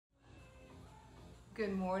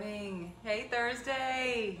Good morning. Hey,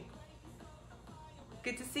 Thursday.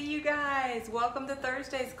 Good to see you guys. Welcome to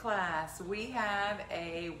Thursday's class. We have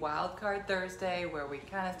a wild card Thursday where we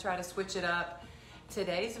kind of try to switch it up.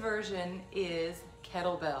 Today's version is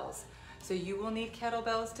kettlebells. So you will need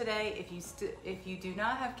kettlebells today. If you do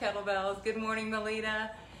not have kettlebells, good morning, Melita,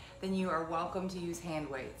 then you are welcome to use hand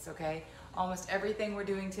weights, okay? Almost everything we're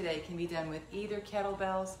doing today can be done with either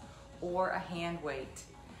kettlebells or a hand weight.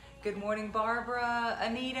 Good morning, Barbara,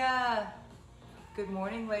 Anita. Good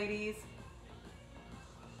morning, ladies.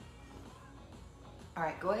 All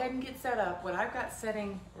right, go ahead and get set up. What I've got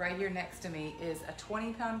sitting right here next to me is a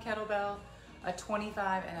 20-pound kettlebell, a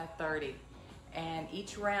 25, and a 30. And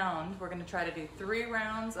each round, we're gonna try to do 3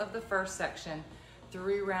 rounds of the first section,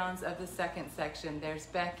 3 rounds of the second section. There's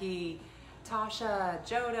Becky, Tasha,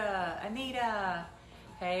 Joda, Anita.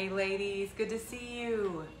 Hey, ladies, good to see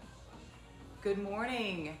you. Good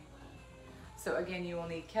morning. So again, you will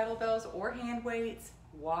need kettlebells or hand weights,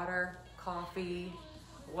 water, coffee,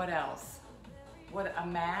 what else? A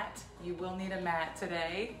mat. You will need a mat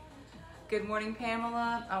today. Good morning,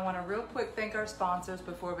 Pamela. I want to real quick thank our sponsors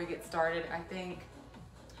before we get started. I think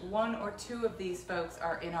 1 or 2 of these folks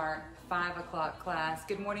are in our 5 o'clock class.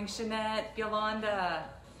 Good morning, Shanette, Yolanda.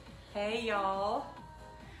 Hey, y'all.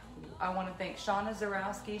 I want to thank Shauna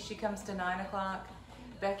Zarowski. She comes to 9 o'clock.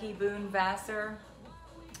 Becky Boone Vassar.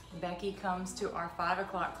 Becky comes to our 5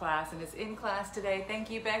 o'clock class and is in class today.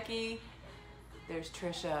 Thank you, Becky. There's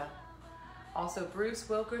Trisha. Also, Bruce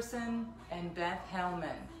Wilkerson and Beth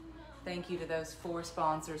Hellman. Thank you to those 4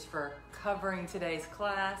 sponsors for covering today's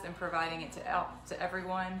class and providing it to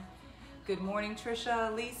everyone. Good morning,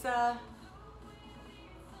 Trisha, Lisa.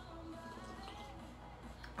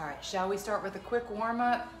 All right, shall we start with a quick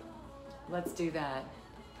warm-up? Let's do that.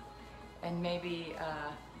 And maybe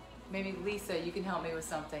Lisa, you can help me with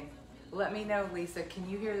something. Let me know, Lisa, can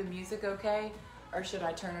you hear the music okay? Or should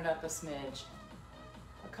I turn it up a smidge?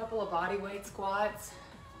 A couple of body weight squats,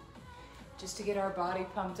 just to get our body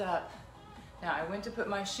pumped up. Now, I went to put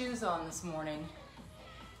my shoes on this morning,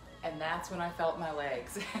 and that's when I felt my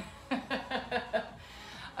legs.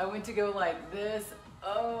 I went to go like this,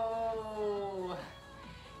 oh,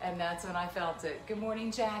 and that's when I felt it. Good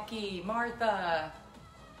morning, Jackie, Martha.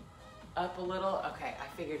 Up a little, okay,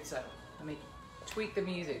 I figured so. Let me tweak the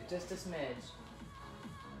music just a smidge.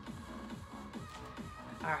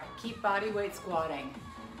 All right, keep body weight squatting.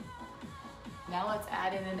 Now let's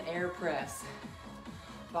add in an air press.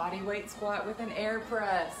 Body weight squat with an air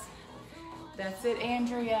press. That's it,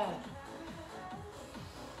 Andrea.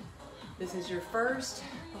 This is your first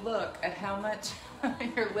look at how much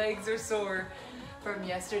your legs are sore from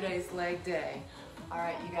yesterday's leg day. All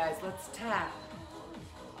right, you guys, let's tap.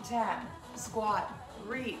 Tap, squat,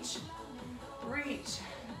 reach, reach.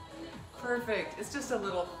 Perfect. It's just a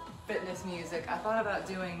little fitness music. I thought about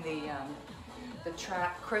doing the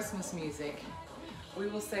trap Christmas music. We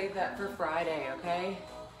will save that for Friday, okay?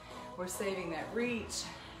 We're saving that. Reach.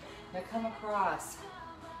 Now come across.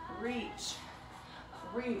 Reach.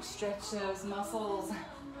 Reach. Stretch those muscles.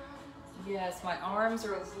 Yes, my arms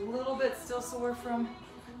are a little bit still sore from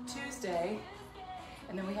Tuesday.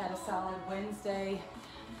 And then we had a solid Wednesday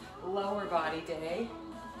lower body day.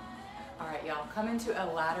 All right, y'all, come into a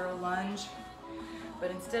lateral lunge,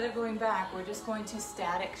 but instead of going back, we're just going to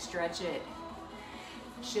static stretch it.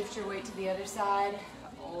 Shift your weight to the other side.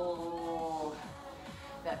 Oh,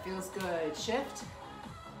 that feels good. Shift.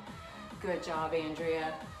 Good job,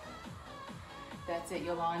 Andrea. That's it,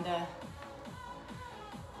 Yolanda.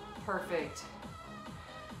 Perfect.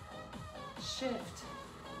 Shift.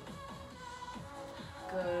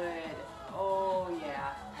 Good. Oh,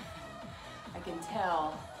 yeah. I can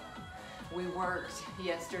tell we worked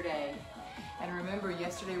yesterday. And remember,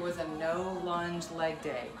 yesterday was a no lunge leg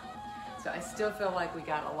day. So I still feel like we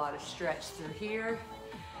got a lot of stretch through here.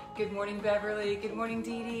 Good morning, Beverly. Good morning,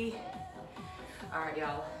 Dee Dee. All right,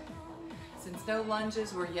 y'all. Since no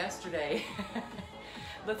lunges were yesterday,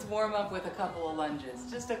 let's warm up with a couple of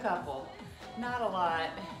lunges. Just a couple, not a lot.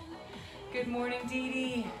 Good morning, Dee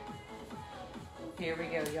Dee. Here we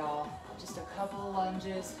go, y'all. Just a couple of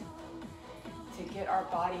lunges to get our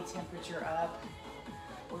body temperature up.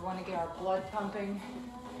 We want to get our blood pumping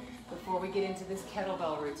before we get into this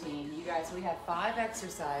kettlebell routine. You guys, we have 5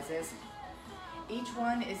 exercises. Each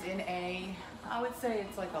one is in I would say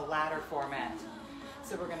it's like a ladder format.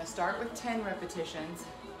 So we're gonna start with 10 repetitions,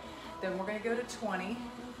 then we're gonna go to 20,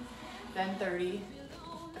 then 30,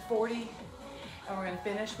 40, and we're gonna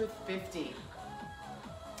finish with 50.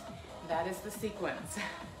 That is the sequence.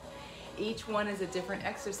 Each one is a different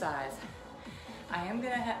exercise. I am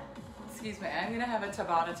gonna have a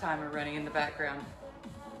Tabata timer running in the background.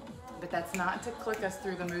 but that's not to click us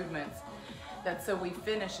through the movements. That's so we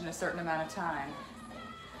finish in a certain amount of time.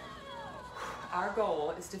 Our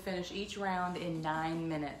goal is to finish each round in 9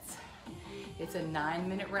 minutes. It's a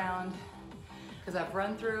 9-minute round because I've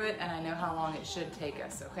run through it and I know how long it should take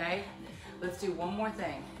us, okay? Let's do one more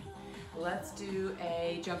thing. Let's do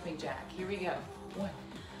a jumping jack. Here we go. 1,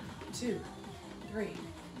 2, 3,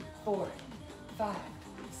 4, 5,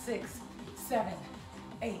 6, 7,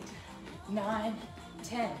 8, 9,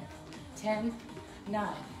 10, 10,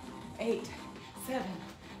 9, 8, 7,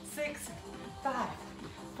 6, 5,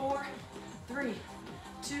 4, 3,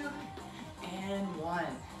 2, and 1. All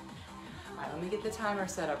right, let me get the timer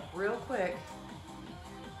set up real quick.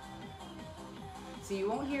 So you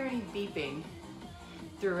won't hear any beeping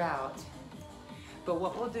throughout, but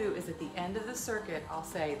what we'll do is at the end of the circuit, I'll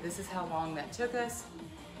say, this is how long that took us,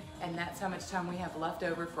 and that's how much time we have left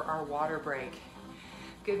over for our water break.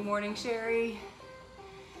 Good morning, Sherry.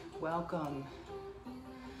 Welcome.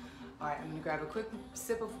 All right, I'm gonna grab a quick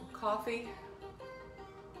sip of coffee.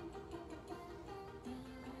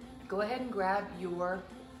 Go ahead and grab your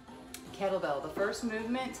kettlebell. The first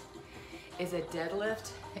movement is a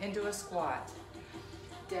deadlift into a squat.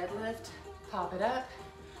 Deadlift, pop it up,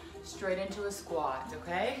 straight into a squat,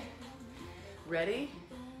 okay? Ready?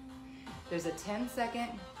 There's a 10-second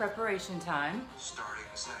preparation time. Starting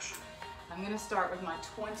session. I'm gonna start with my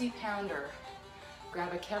 20-pounder.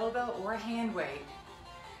 Grab a kettlebell or a hand weight.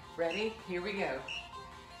 Ready? Here we go.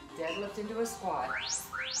 Deadlift into a squat.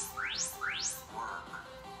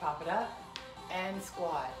 Pop it up and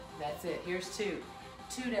squat. That's it. Here's 2.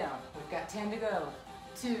 2 down. We've got 10 to go.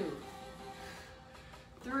 2,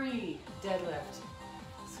 3, deadlift,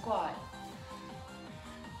 squat.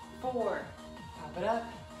 4, pop it up.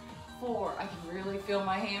 4, I can really feel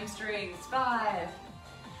my hamstrings. 5,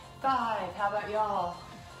 how about y'all?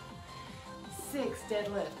 6,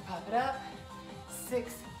 deadlift, pop it up.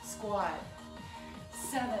 6, squat.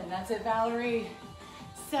 7, that's it, Valerie.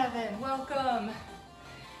 7, welcome.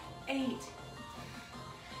 8,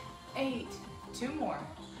 2 more.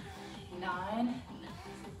 9,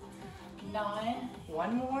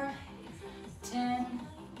 1 more. 10,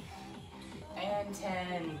 and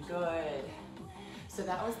 10, good. So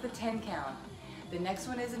that was the 10 count. The next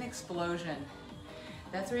one is an explosion.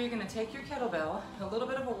 That's where you're gonna take your kettlebell, a little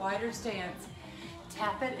bit of a wider stance,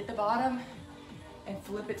 tap it at the bottom, and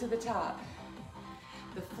flip it to the top.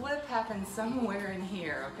 The flip happens somewhere in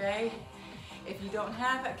here, okay? If you don't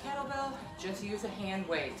have a kettlebell, just use a hand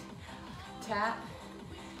weight. Tap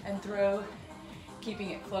and throw,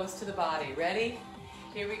 keeping it close to the body. Ready?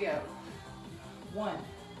 Here we go. 1,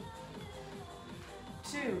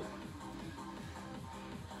 2,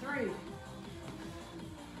 3,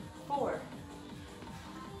 4,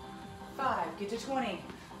 5, get to 20,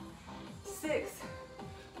 6,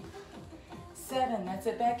 7, that's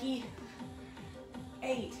it, Becky.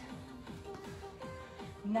 8,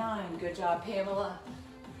 9, good job, Pamela.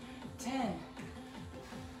 10,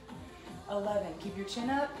 11, keep your chin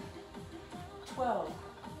up. 12,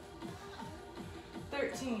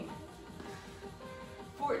 13,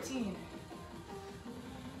 14,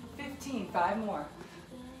 15, 5 more.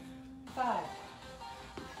 5,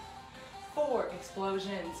 4,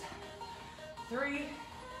 explosions. 3,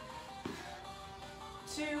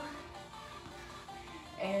 2,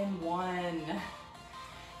 and 1.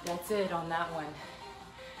 That's it on that one.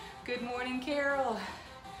 Good morning, Carol.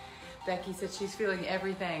 Becky said she's feeling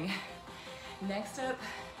everything. Next up,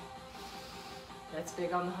 that's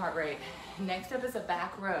big on the heart rate. Next up is a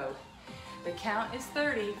back row. The count is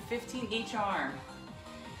 30, 15 each arm.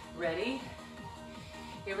 Ready?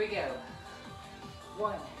 Here we go.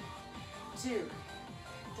 1, 2,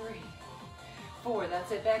 3, 4,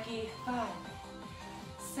 that's it, Becky. 5,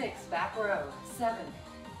 6, back row. 7,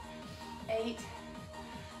 8,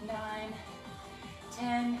 9,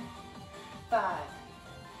 10, 5,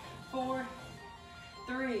 4,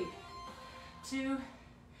 3, 2,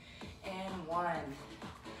 and 1.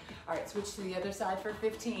 All right, switch to the other side for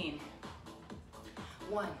 15.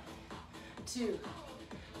 1, 2,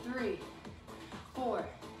 3, 4,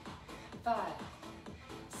 5,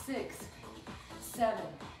 6, 7,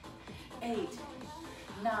 8,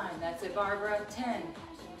 9. That's it, Barbara. 10,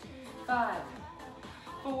 5,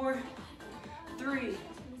 4, 3,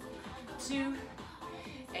 2,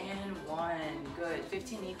 and 1. Good.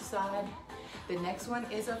 15 each side. The next one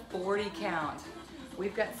is a 40 count.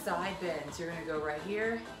 We've got side bends. You're gonna go right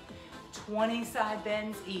here. 20 side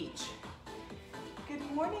bends each. Good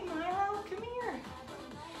morning, Milo. Come here.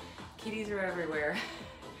 Kitties are everywhere.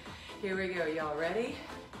 Here we go. Y'all ready?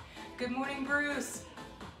 Good morning, Bruce.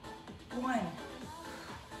 1,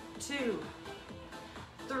 2,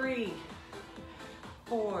 3,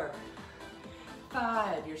 4,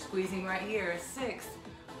 5. You're squeezing right here. 6,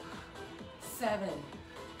 7,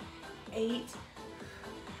 8,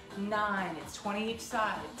 9. It's 20 each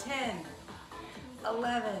side. 10,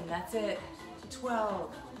 11. That's it.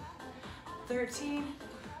 12, 13,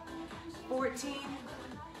 14,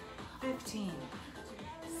 15,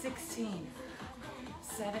 16,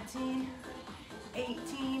 17,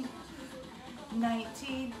 18,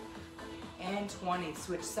 19, and 20.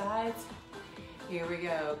 Switch sides. Here we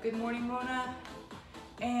go. Good morning, Mona.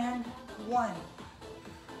 And 1,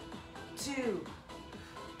 2,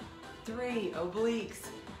 3, obliques.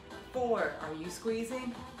 4, are you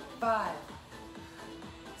squeezing? 5,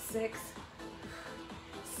 6,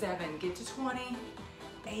 7, get to 20,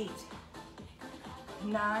 8,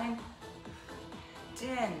 9,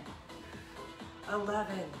 10,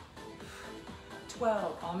 11,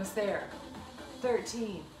 12, almost there,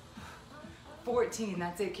 13, 14,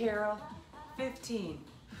 that's it, Carol, 15,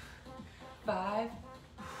 5,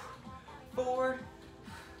 4,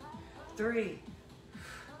 3,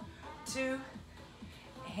 2,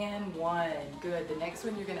 and 1. Good. The next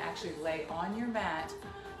one, you're going to actually lay on your mat,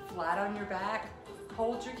 flat on your back,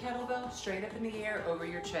 hold your kettlebell straight up in the air over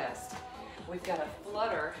your chest. We've got a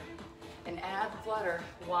flutter, an ab flutter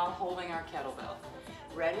while holding our kettlebell.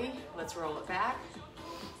 Ready? Let's roll it back.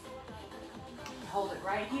 Hold it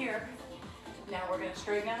right here. Now we're going to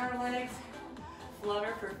straighten out our legs,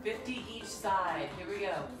 flutter for 50 each side. Here we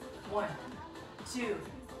go. 1, 2,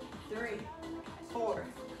 3, 4,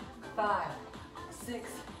 5, 6,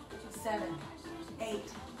 7,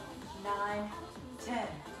 8, 9, 10,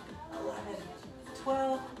 11,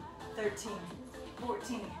 12, 13,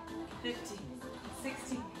 14, 15,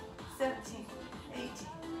 16, 17, 18,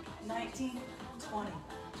 19, 20,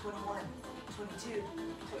 21, 22,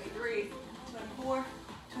 23, 24,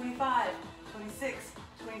 25, 26,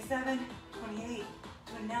 27, 28,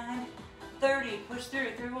 29, 30. Push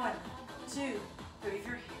through. 31, 2,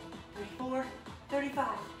 33, 34,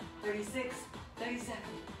 35, 36, 37,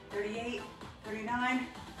 38, 39,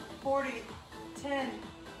 40, 10,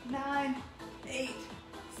 9, 8,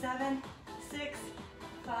 7, 6,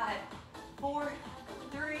 5, 4,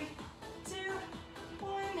 3, 2,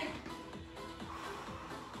 1.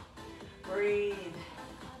 Breathe.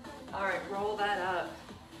 All right, roll that up.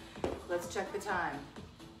 Let's check the time.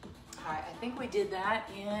 All right, I think we did that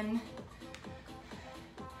in,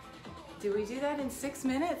 did we do that in 6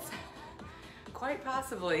 minutes? Quite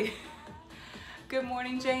possibly. Good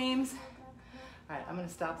morning, James. All right, I'm gonna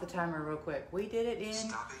stop the timer real quick. We did it in,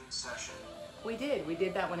 stopping session. We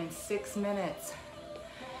did that one in 6 minutes.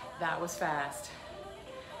 That was fast.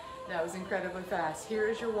 That was incredibly fast. Here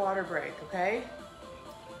is your water break, okay?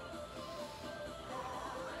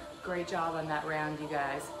 Great job on that round, you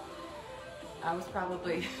guys. I was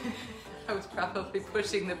probably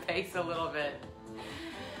pushing the pace a little bit.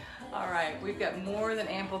 All right, we've got more than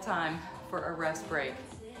ample time for a rest break.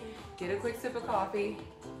 Get a quick sip of coffee.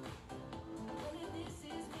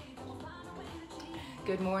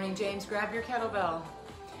 Good morning, James. Grab your kettlebell.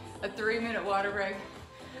 A 3-minute water break.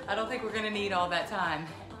 I don't think we're gonna need all that time.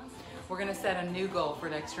 We're gonna set a new goal for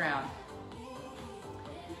next round.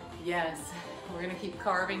 Yes, we're gonna keep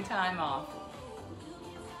carving time off.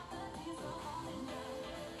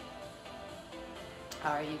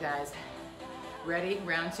 All right, you guys, ready?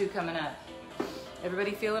 Round 2 coming up.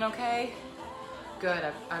 Everybody feeling okay? Good,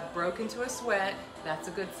 I broke into a sweat. That's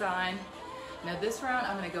a good sign. Now this round,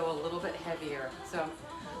 I'm gonna go a little bit heavier. So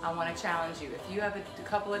I wanna challenge you. If you have a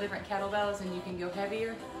couple of different kettlebells and you can go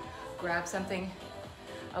heavier, grab something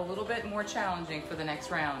a little bit more challenging for the next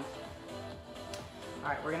round. All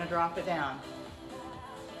right, we're gonna drop it down.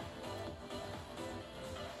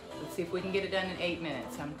 Let's see if we can get it done in 8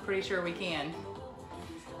 minutes. I'm pretty sure we can.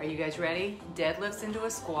 Are you guys ready? Deadlifts into a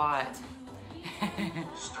squat.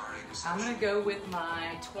 I'm gonna go with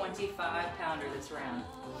my 25-pounder this round.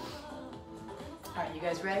 All right, you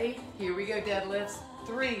guys ready? Here we go, deadlifts.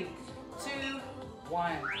 3, 2,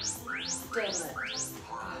 1. Deadlift.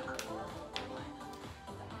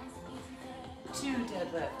 2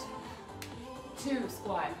 deadlift. 2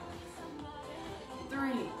 squat.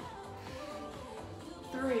 3,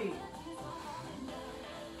 3,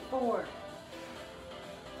 4,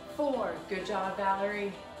 4. Good job,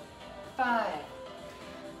 Valerie. 5,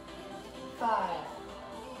 5,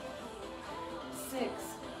 6,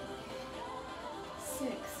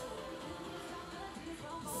 6,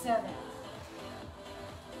 7,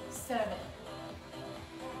 7,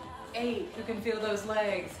 8. Who can feel those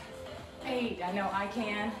legs? 8. I know I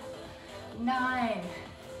can. 9,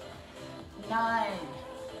 9,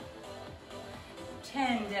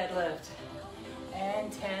 10 deadlift. And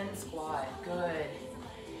and 10 squat. Good.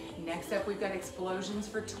 Next up, we've got explosions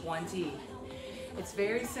for 20. It's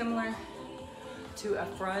very similar to a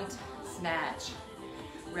front snatch.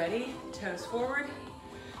 Ready? Toes forward.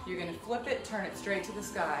 You're gonna flip it, turn it straight to the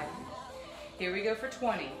sky. Here we go for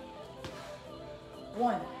 20.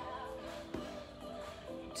 1,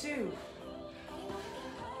 2,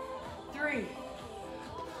 3,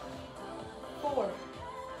 4,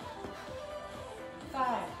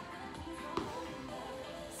 5,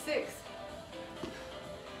 6,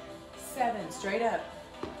 7, straight up.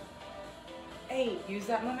 8, use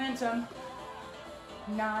that momentum.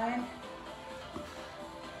 9,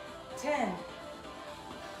 10,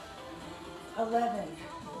 11,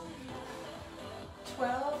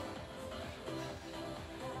 12,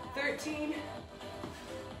 13,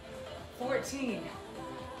 14,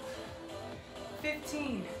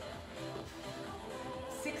 15,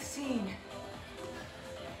 16,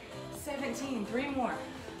 17, 3 more,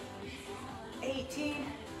 18,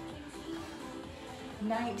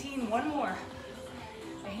 19, 1 more,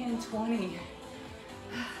 and 20.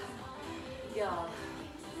 Y'all,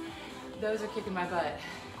 those are kicking my butt.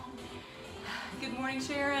 Good morning,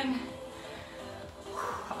 Sharon.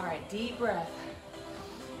 All right, deep breath.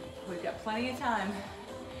 We've got plenty of time.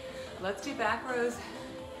 Let's do back rows.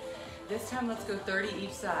 This time, let's go 30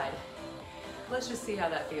 each side. Let's just see how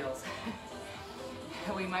that feels.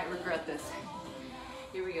 We might regret this.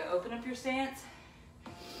 Here we go, open up your stance.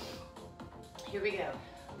 Here we go.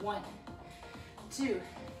 1, 2,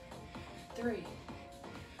 3,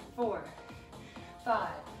 4, 5,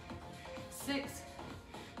 6,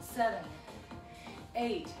 7,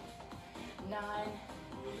 8, 9,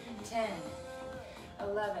 10,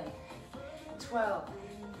 11, 12,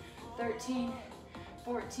 13,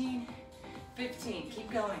 14, 15.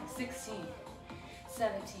 Keep going. 16,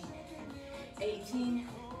 17, 18,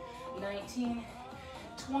 19,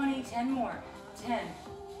 20. 10 more. 10,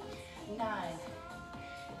 9,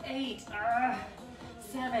 8,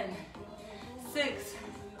 7, 6,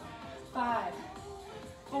 5,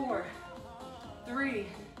 4, 3,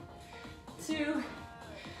 2,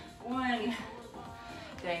 1.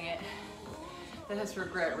 Dang it. That has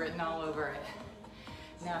regret written all over it.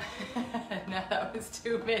 No, no, that was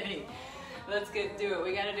too many. Let's do it.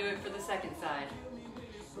 We gotta do it for the second side.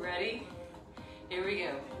 Ready? Here we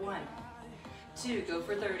go. 1, 2, go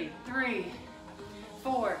for 30. 3,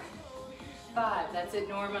 4, 5, that's it,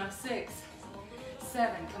 Norma. 6,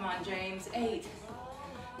 7, come on, James. 8,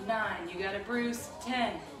 9, you got it, Bruce.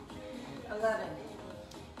 10, 11,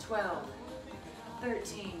 12,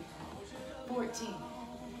 13, 14,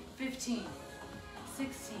 15,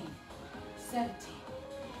 16, 17,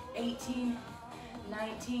 18,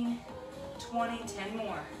 19, 20, 10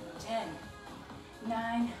 more. 10,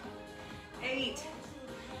 9, 8,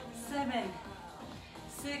 7,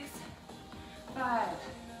 6, 5,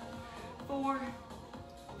 4,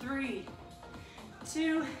 3,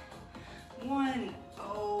 2, 1.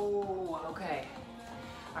 Oh, okay.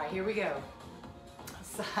 All right, here we go.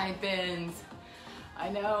 Side bends. I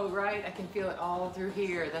know, right? I can feel it all through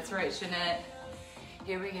here. That's right, Shanette.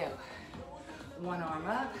 Here we go. One arm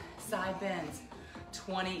up, side bends.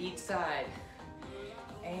 20 each side.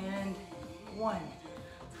 And 1,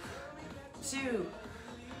 2,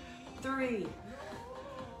 3,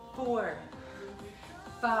 4,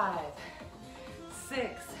 5,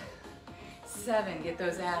 6, 7. Get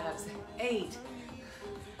those abs. 8,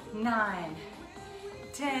 9,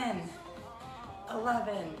 10,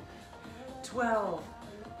 11, 12,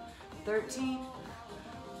 13,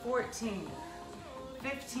 14,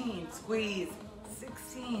 15, squeeze,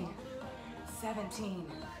 16,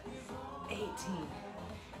 17, 18,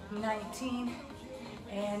 19,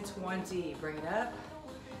 and 20. Bring it up.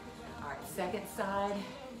 All right, second side.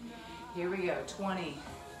 Here we go, 20.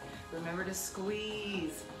 Remember to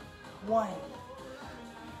squeeze. 1,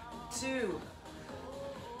 2,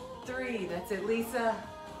 3, that's it, Lisa.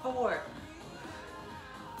 4,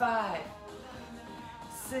 5,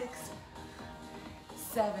 6,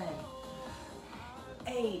 7,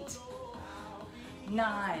 8,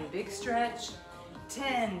 9, big stretch.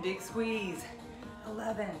 10, big squeeze.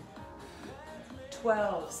 11,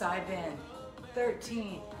 12, side bend.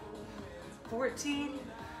 13, 14,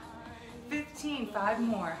 15, 5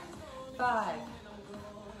 more. 5,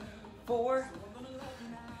 4,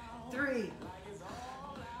 3,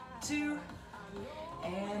 2,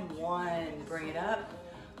 and 1. Bring it up.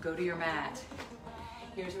 Go to your mat.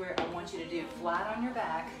 Here's where I want you to do flat on your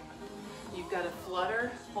back. You've got a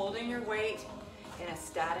flutter holding your weight in a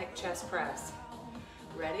static chest press.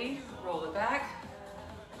 Ready? Roll it back.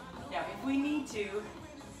 Now, if we need to,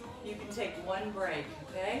 you can take one break,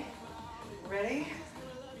 okay? Ready?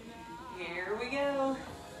 Here we go.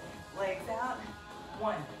 Legs out.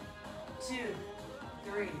 1, 2,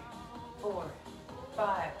 3, 4,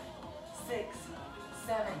 5, 6,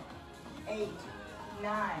 7, 8,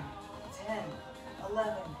 9, 10,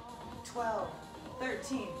 11, 12,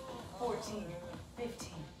 13, 14, 15,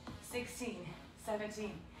 16,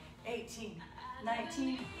 17, 18,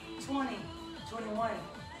 19, 20, 21,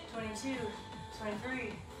 22,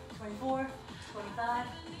 23, 24, 25,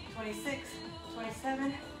 26,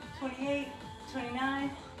 27, 28,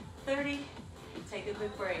 29, 30. Take a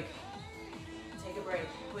quick break. Take a break.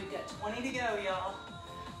 We've got 20 to go, y'all.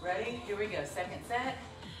 Ready? Here we go. Second set.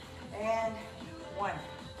 And 1,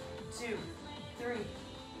 2, 3,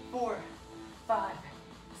 4, 5,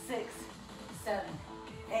 6, 7,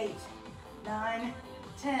 8, 9,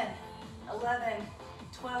 10, 11,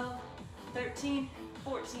 12, 13,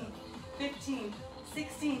 14, 15,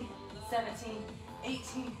 16, 17,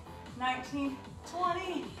 18, 19,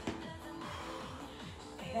 20.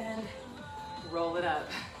 And roll it up.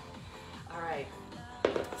 All right,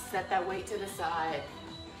 set that weight to the side.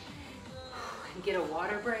 Get a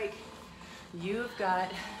water break. You've got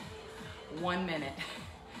 1 minute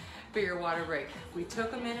for your water break. We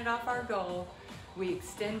took a minute off our goal. We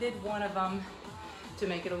extended one of them to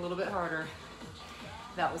make it a little bit harder.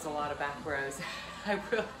 That was a lot of back rows.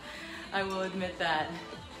 I will admit that.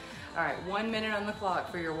 All right, 1 minute on the clock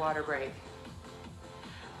for your water break.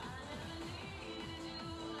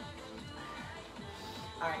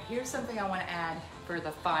 All right, here's something I want to add for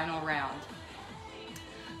the final round.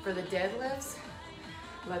 For the deadlifts,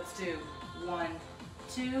 let's do 1,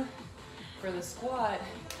 2. For the squat,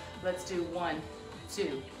 let's do 1,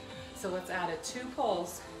 2. So let's add a 2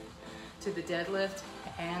 pulls to the deadlift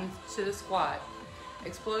and to the squat.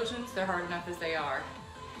 Explosions, they're hard enough as they are.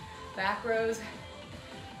 Back rows,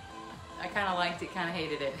 I kind of liked it, kind of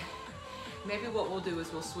hated it. Maybe what we'll do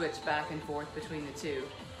is we'll switch back and forth between the two.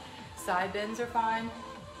 Side bends are fine.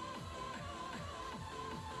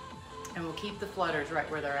 And we'll keep the flutters right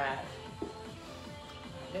where they're at.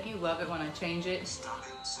 Don't you love it when I change it?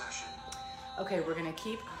 Starting session. Okay, we're gonna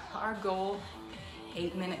keep our goal,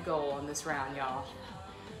 8-minute goal on this round, y'all.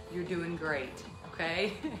 You're doing great,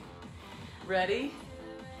 okay? Ready?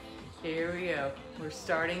 Here we go. We're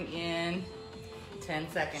starting in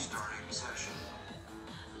 10 seconds. Starting session.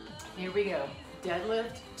 Here we go.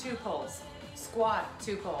 Deadlift, 2 pulls. Squat,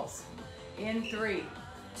 2 pulls. In 3,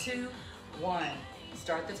 2, 1.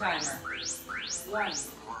 Start the timer. 1,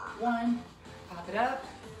 1. Pop it up.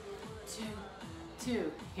 2,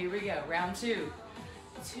 2. Here we go. Round 2.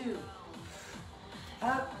 2.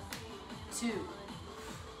 Up. 2.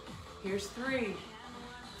 Here's 3.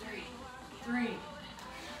 3. 3.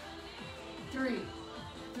 3.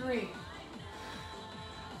 3.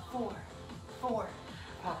 4. 4.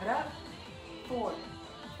 Pop it up. 4.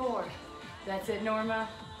 4. That's it, Norma.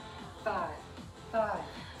 5. 5.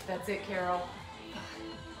 That's it, Carol.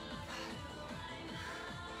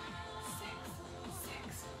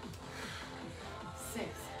 6.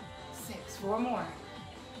 6. 4 more.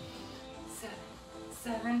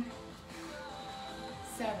 7.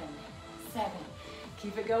 7. 7.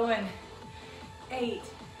 Keep it going. 8.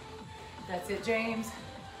 That's it, James.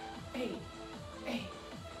 8. 8.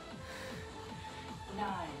 9.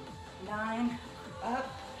 9.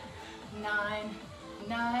 Up. 9.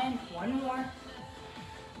 9. 1 more.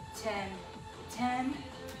 10. 10.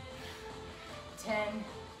 10.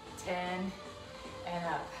 10. And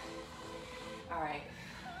up. All right.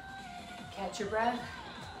 Catch your breath.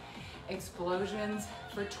 Explosions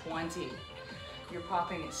for 20. You're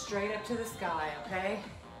popping it straight up to the sky, okay?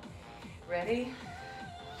 Ready?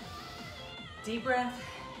 Deep breath.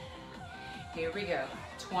 Here we go.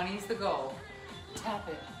 20 is the goal. Tap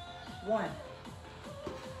it. 1,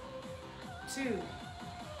 2,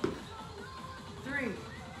 3,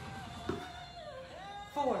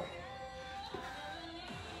 4,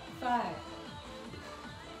 5,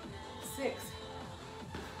 6,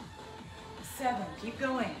 7. Keep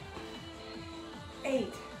going.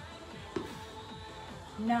 8,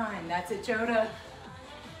 9. That's it, Joda.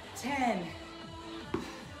 10,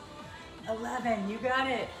 11. You got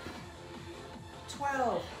it.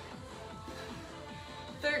 12,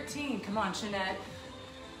 13. Come on, Shanette.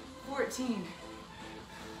 14,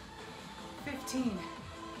 15,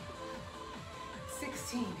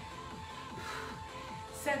 16,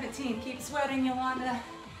 17. Keep sweating, Yolanda.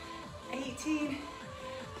 18,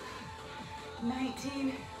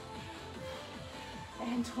 19,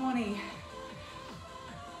 and 20.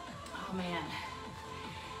 Oh man.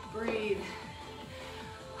 Breathe.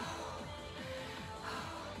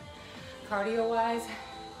 Cardio-wise,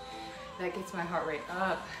 that gets my heart rate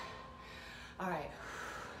up. All right.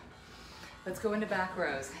 Let's go into back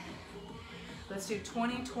rows. Let's do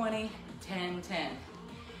 20, 20, 10, 10.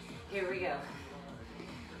 Here we go.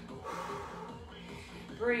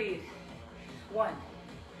 Breathe. 1,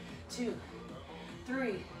 2,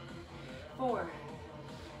 3, 4,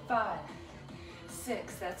 5,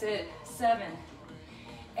 6. That's it. 7,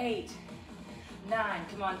 8, 9.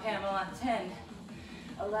 Come on, Pamela. 10,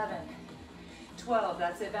 11, 12.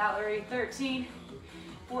 That's it, Valerie. 13,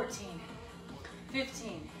 14,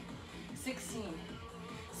 15, 16,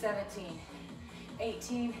 17,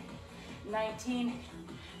 18, 19,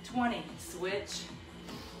 20. Switch.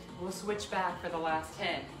 We'll switch back for the last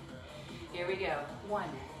 10. Here we go. 1,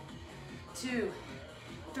 2,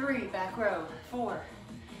 3. Back row. 4,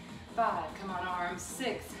 5. Come on, arms.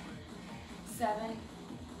 6, 7,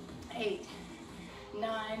 8,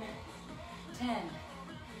 9, 10,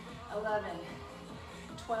 11,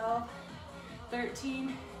 12,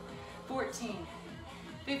 13, 14,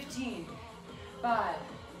 15, 5,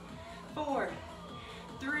 4,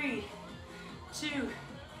 3, 2,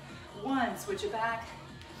 1. Switch it back.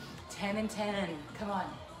 10 and 10. Come on.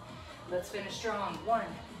 Let's finish strong. 1,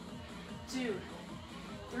 2,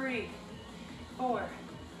 3, 4,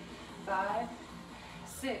 5,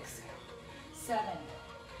 6, 7,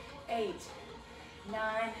 8,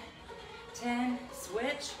 9, 10.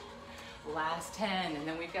 Switch. Last 10. And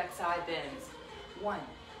then we've got side bends. 1,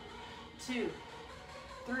 2,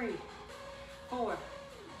 3, 4,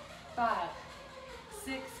 5,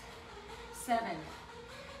 6, 7,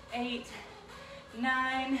 8,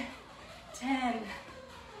 9, 10.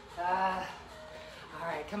 All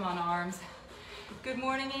right, come on, arms. Good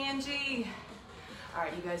morning, Angie. All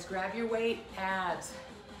right, you guys grab your weight, abs.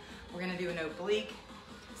 We're gonna do an oblique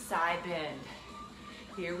side bend.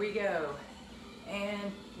 Here we go.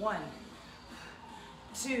 And 1,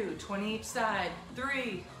 2, 20 each side.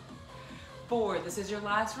 3, 4, this is your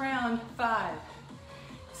last round. 5,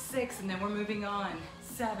 6, and then we're moving on.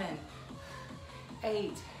 7,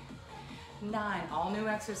 8, 9, all new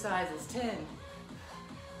exercises. 10,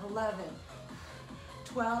 11,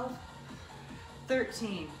 12,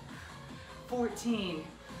 13, 14,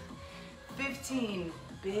 15,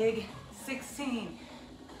 big. 16,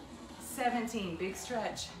 17, big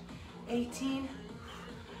stretch. 18,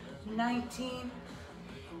 19,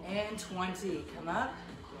 and 20. Come up.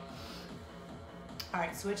 All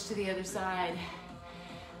right, switch to the other side.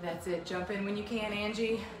 That's it. Jump in when you can,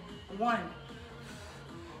 Angie. 1,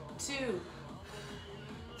 2,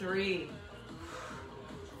 3,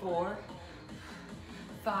 4,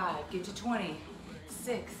 5. Get to 20.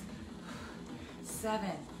 6, 7,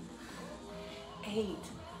 8,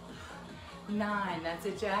 9. That's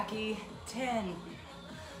it, Jackie. 10,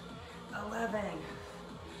 11,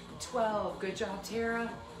 12. Good job,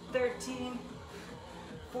 Tara. 13,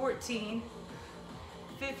 14,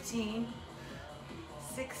 15,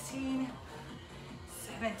 16,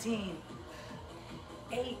 17,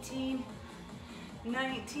 18,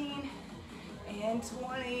 19, and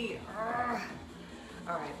 20.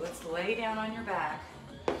 All right, let's lay down on your back.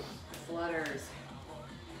 Flutters.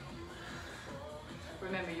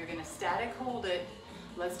 Remember, you're gonna static hold it.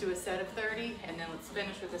 Let's do a set of 30, and then let's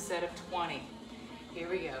finish with a set of 20. Here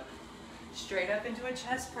we go. Straight up into a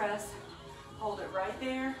chest press. Hold it right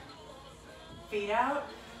there. Feet out.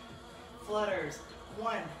 Flutters.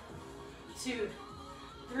 1, 2,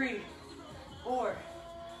 3, 4,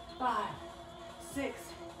 5, 6,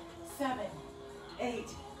 7,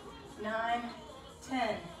 8, 9,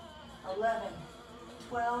 10, 11,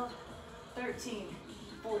 12, 13,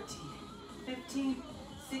 14, 15,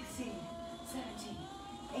 16, 17,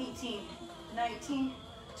 18, 19,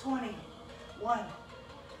 20. 1,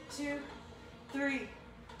 2, 3,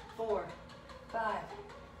 4, 5,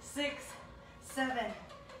 6, 7,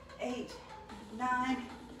 8, 9,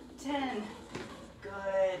 10.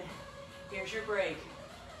 Good. Here's your break.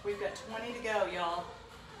 We've got 20 to go, y'all.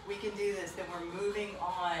 We can do this. Then we're moving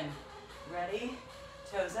on. Ready?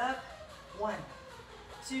 Toes up. 1,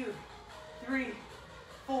 2, 3,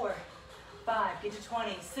 4, 5. Get to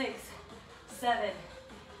 20. 6, 7,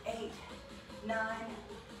 8, 9,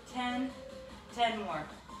 10. 10 more.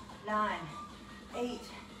 9, 8,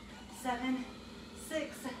 7,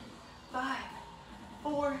 6, 5,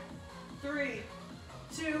 4, 3,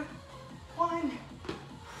 2, 1.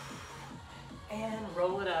 And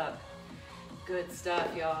roll it up. Good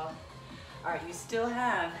stuff, y'all. All right, you still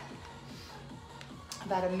have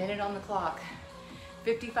about a minute on the clock,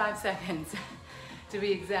 55 seconds to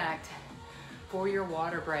be exact, for your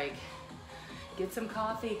water break. Get some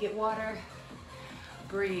coffee, get water,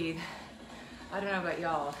 breathe. I don't know about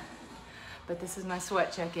y'all, but this is my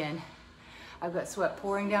sweat check-in. I've got sweat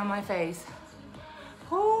pouring down my face.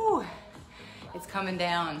 Whoo! It's coming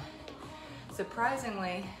down.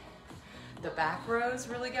 Surprisingly, the back rows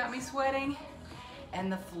really got me sweating,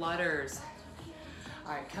 and the flutters.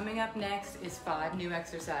 All right, coming up next is 5 new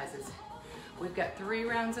exercises. We've got 3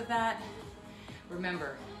 rounds of that.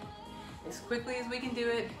 Remember, as quickly as we can do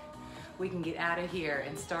it, we can get out of here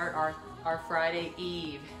and start our Friday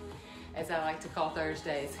Eve, as I like to call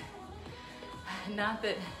Thursdays. Not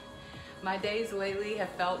that my days lately have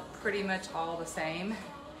felt pretty much all the same,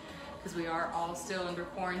 because we are all still under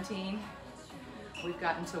quarantine. We've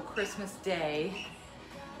got until Christmas Day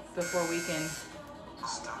before we can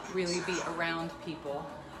really be around people.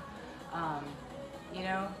 You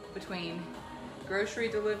know, between grocery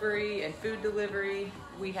delivery and food delivery,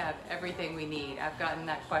 we have everything we need. I've gotten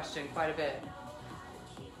that question quite a bit.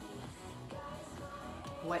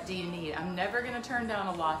 What do you need? I'm never gonna turn down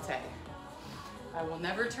a latte. I will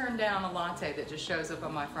never turn down a latte that just shows up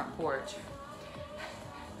on my front porch.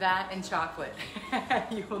 That and chocolate.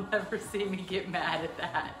 You will never see me get mad at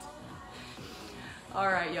that. All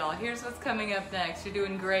right, y'all, here's what's coming up next. You're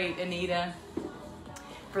doing great, Anita.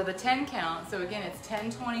 For the 10 count, so again, it's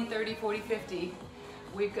 10, 20, 30, 40, 50.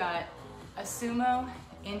 We've got a sumo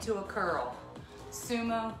into a curl.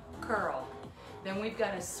 Sumo, curl. Then we've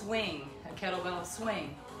got a swing, a kettlebell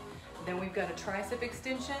swing. Then we've got a tricep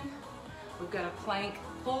extension. We've got a plank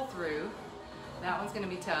pull through. That one's gonna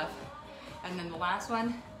be tough. And then the last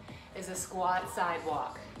one is a squat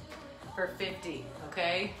sidewalk for 50,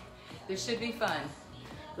 okay? This should be fun.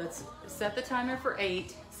 Let's set the timer for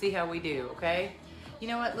 8, see how we do, okay? You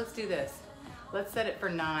know what, let's do this. Let's set it for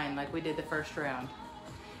 9 like we did the first round.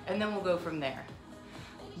 And then we'll go from there.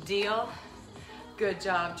 Deal? Good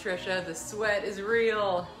job, Trisha. The sweat is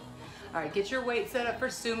real. All right, get your weight set up for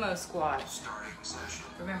sumo squats.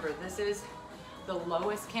 Remember, this is the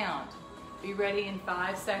lowest count. Be ready in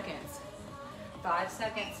 5 seconds. 5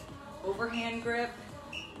 seconds, overhand grip.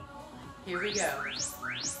 Here we go.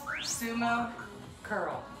 Sumo,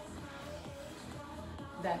 curl.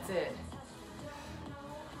 That's it.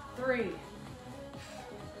 3,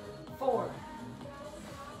 4,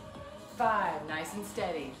 5, nice and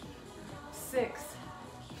steady. 6,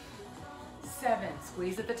 7,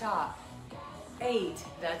 squeeze at the top. 8,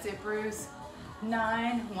 that's it, Bruce.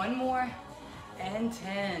 9, one more, and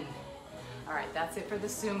 10. All right, that's it for the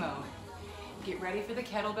sumo. Get ready for the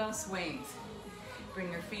kettlebell swings.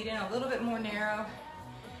 Bring your feet in a little bit more narrow.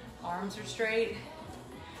 Arms are straight.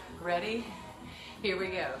 Ready? Here we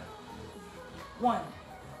go. 1,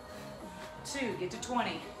 2, get to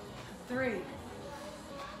 20. 3,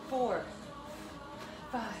 4,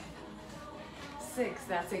 5, 6,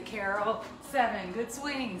 that's it, Carol. 7, good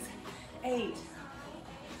swings. 8,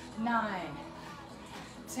 9,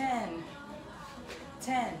 10,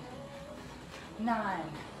 10, 9,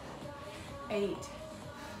 8,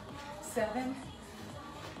 7,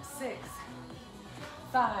 6,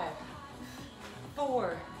 5,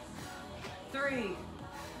 4, 3,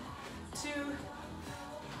 2,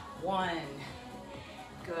 1.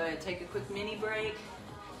 Good, take a quick mini break.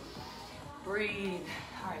 Breathe.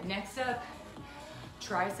 All right, next up,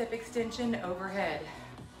 tricep extension overhead.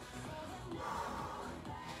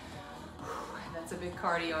 That's a big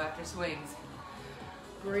cardio after swings.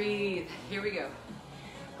 Breathe, here we go.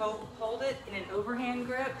 Hold it in an overhand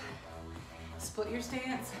grip. Split your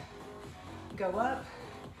stance, go up.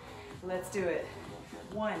 Let's do it.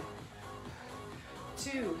 1,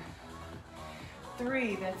 2,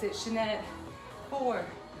 3, that's it, Shanette. 4,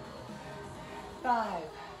 5,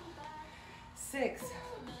 6,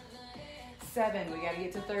 7, we gotta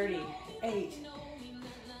get to 30. 8,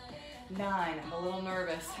 9, I'm a little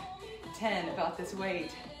nervous. 10, about this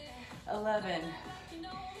weight. 11,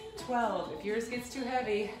 12, if yours gets too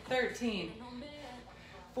heavy. 13,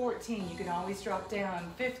 14, you can always drop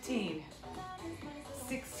down. 15,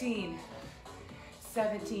 16,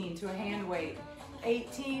 17 to a hand weight.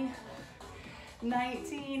 18,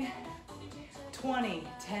 19, 20,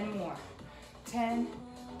 10 more. 10,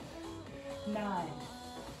 9,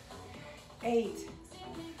 8,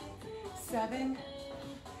 7,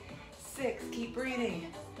 6, keep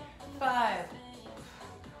breathing. 5,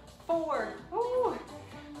 4,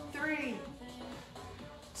 3,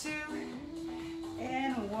 2,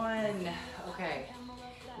 and 1. Okay,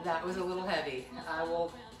 that was a little heavy.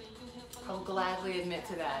 I'll gladly admit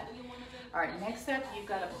to that. All right, next up, you've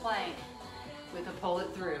got a plank with a pull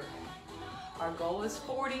it through. Our goal is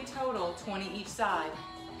 40 total, 20 each side.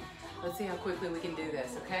 Let's see how quickly we can do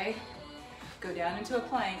this, okay? Go down into a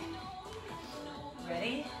plank.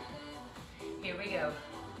 Ready? Here we go.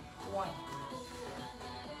 1,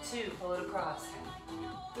 2, pull it across.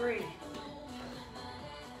 3,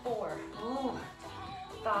 4,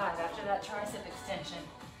 5, after that tricep extension.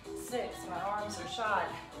 6, my arms are shot.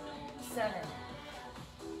 7,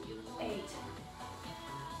 8,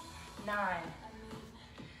 9,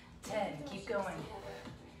 10, keep going.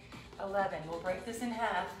 11, we'll break this in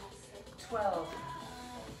half. 12,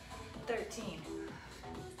 13,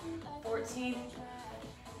 14,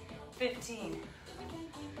 15,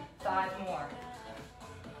 5 more.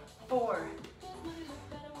 4,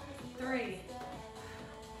 3,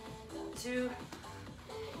 2,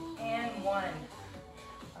 and 1.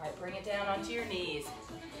 All right, bring it down onto your knees.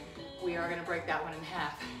 We are gonna break that one in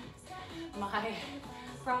half.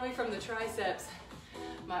 Probably from the triceps,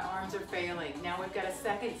 my arms are failing. Now we've got a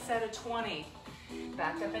second set of 20.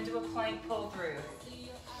 Back up into a plank pull through.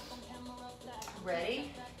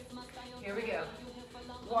 Ready? Here we go.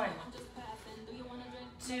 1,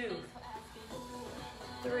 2,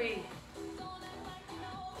 3,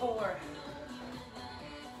 4,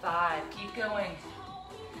 5. Keep going.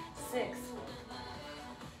 6,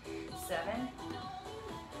 7,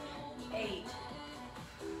 8,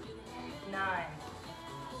 9,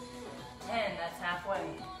 10. That's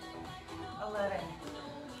halfway. 11,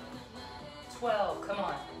 12. Come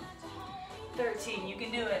on. 13. You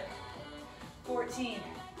can do it. 14,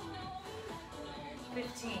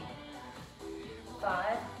 15,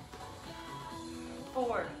 5,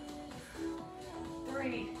 4,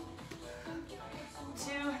 3,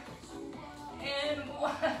 2, and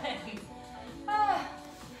 1.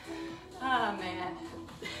 Ah, man.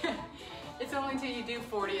 It's only until you do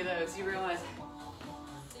 40 of those you realize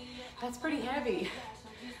that's pretty heavy.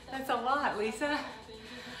 That's a lot, Lisa.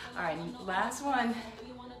 All right, last one.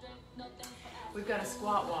 We've got a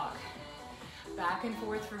squat walk. Back and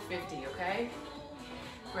forth for 50, okay?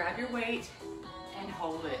 Grab your weight and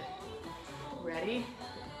hold it. Ready?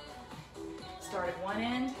 Start at one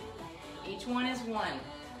end. Each one is 1.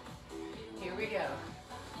 Here we go.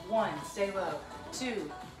 1, stay low. 2,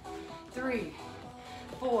 3,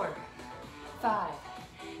 4, 5,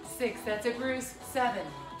 6, that's it, Bruce. 7,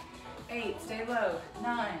 8, stay low.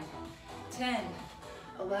 9, 10,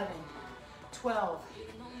 11, 12,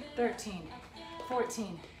 13,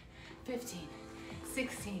 14, 15,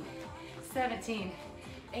 16, 17,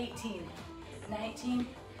 18, 19,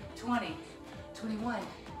 20, 21,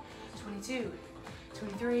 22,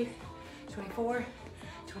 23, 24,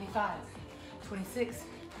 25, 26,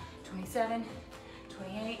 27,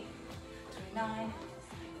 28, 29,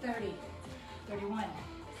 30, 31,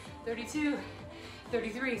 32,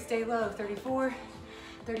 33, stay low, 34,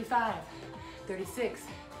 35, 36,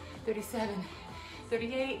 37,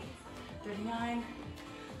 38, 39,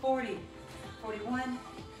 40, 41,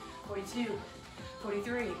 42,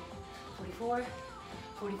 43, 44,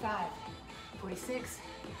 45, 46,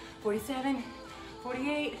 47,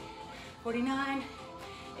 48, 49,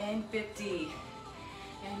 and 50.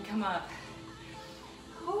 And come up.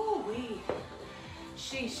 Hoo-wee.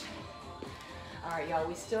 Sheesh. All right, y'all,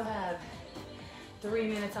 we still have 3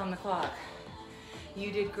 minutes on the clock.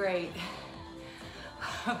 You did great.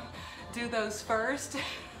 Do those first.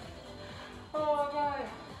 Oh my God.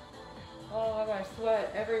 Oh my gosh,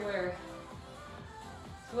 sweat everywhere.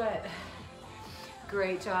 Sweat.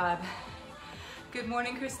 Great job. Good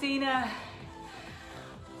morning, Christina.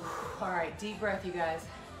 All right, deep breath, you guys.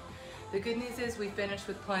 The good news is we finished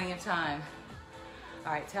with plenty of time.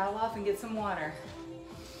 All right, towel off and get some water.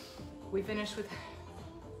 We finished with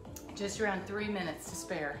just around 3 minutes to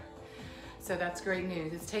spare. So that's great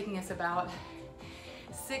news. It's taking us about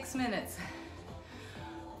 6 minutes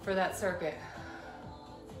for that circuit.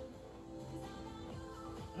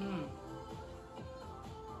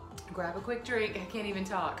 Grab a quick drink. I can't even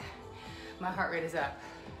talk. My heart rate is up.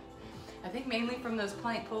 I think mainly from those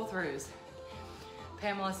plank pull-throughs.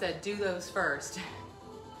 Pamela said, do those first.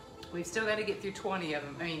 We've still got to get through 20 of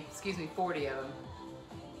them. 40 of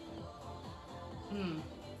them.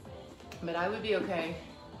 But I would be okay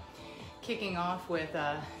kicking off with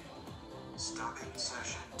Starting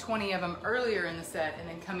session. 20 of them earlier in the set and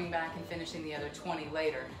then coming back and finishing the other 20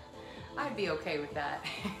 later. I'd be okay with that.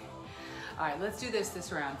 All right, let's do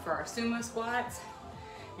this round. For our sumo squats,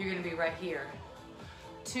 you're gonna be right here.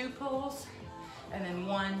 2 pulls, and then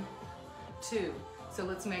 1, 2. So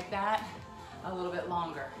let's make that a little bit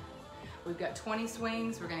longer. We've got 20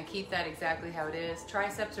 swings. We're gonna keep that exactly how it is.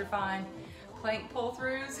 Triceps are fine. Plank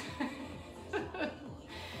pull-throughs.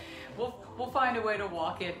 We'll find a way to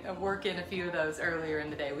work in a few of those earlier in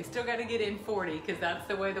the day. We still gotta get in 40 because that's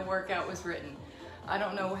the way the workout was written. I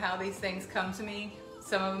don't know how these things come to me.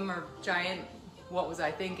 Some of them are giant, what was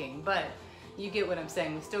I thinking? But you get what I'm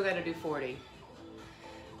saying. We still gotta do 40.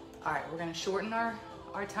 All right, we're gonna shorten our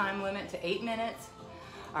time limit to 8 minutes.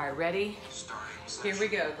 All right, ready? Starting session. Here we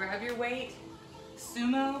go. Grab your weight.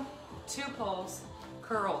 Sumo, 2 pulls,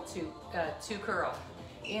 curl, 2 curl.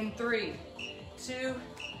 In 3, 2,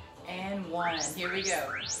 and 1. Here we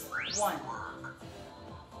go. 1. 1.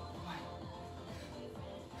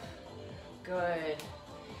 Good.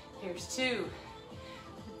 Here's 2.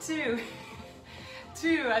 2.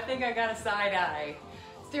 2. I think I got a side eye.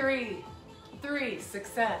 3. 3.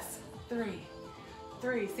 Success. 3.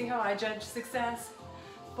 3. See how I judge success?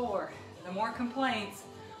 4. The more complaints.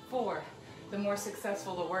 4. The more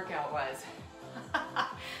successful the workout was.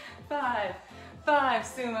 5. 5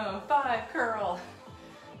 sumo. 5 curl.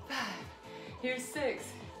 5. Here's 6.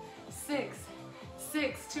 6.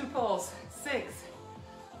 6. 2 pulls. 6.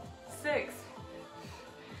 6.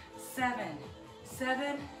 7.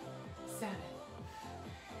 7. 7.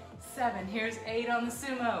 7. Here's 8 on the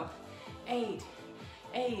sumo. 8.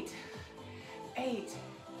 8. 8.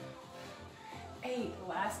 8.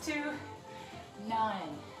 Last 2.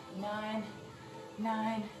 9. 9.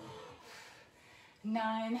 9.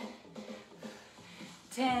 9.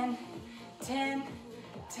 10. 10.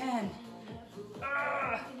 10.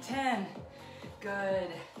 10. Good.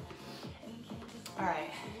 All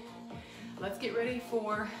right. Let's get ready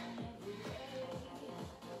for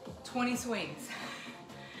 20 swings.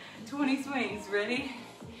 20 swings. Ready?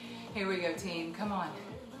 Here we go, team. Come on.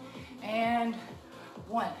 And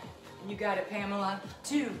 1. You got it, Pamela.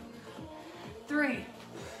 2, 3,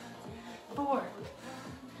 4,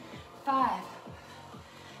 5,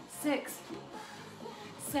 6,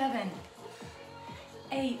 7,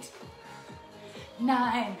 8,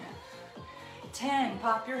 9, 10.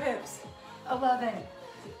 Pop your hips. 11,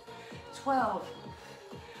 12,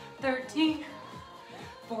 13,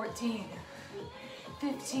 14,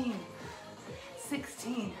 15,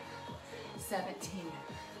 16, 17,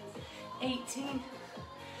 18,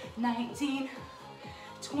 19,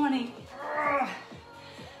 20.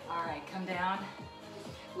 All right, come down.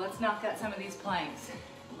 Let's knock out some of these planks.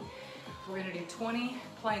 We're gonna do 20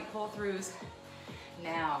 plank pull-throughs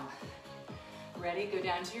now. Ready? Go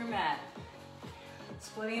down to your mat.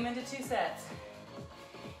 Splitting them into 2 sets.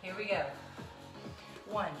 Here we go.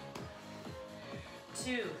 1,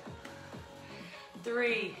 2,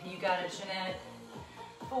 3. You got it, Jeanette.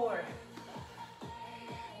 4,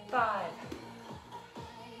 5,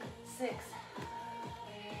 6,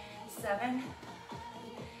 7,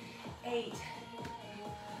 8,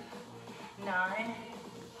 9,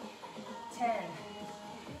 10,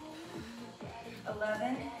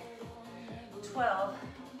 11, 12,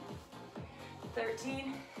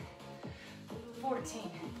 13,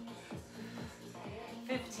 14,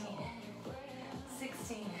 15,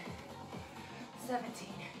 16, 17,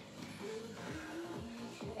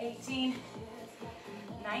 18,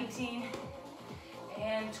 19,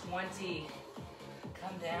 and 20.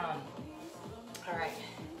 Come down. All right.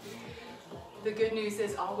 The good news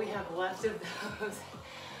is all we have left of those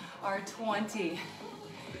are 20.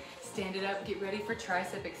 Stand it up. Get ready for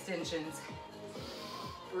tricep extensions.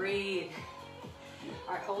 Breathe.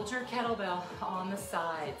 All right, hold your kettlebell on the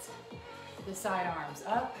sides. The side arms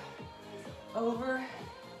up, over.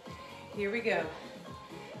 Here we go.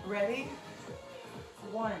 Ready?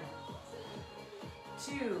 1,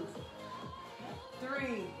 2,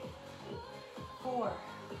 3, 4,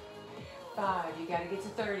 5. You got to get to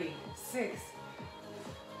 30. 6,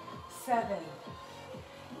 7,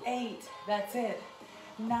 8. That's it.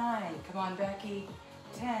 9. Come on, Becky.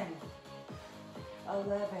 10,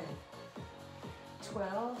 11,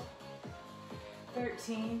 12,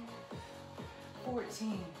 13,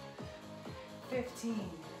 14, 15,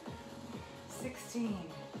 16,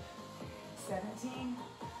 17,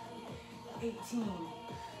 18,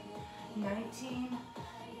 19,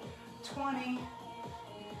 20,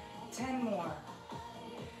 10 more.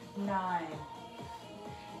 9,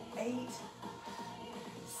 8,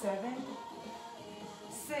 7,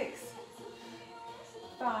 6,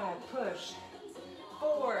 5, push,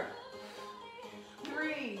 4,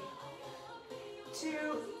 3,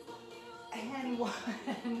 2, and 1.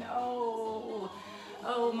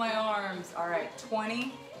 Oh, my arms. All right,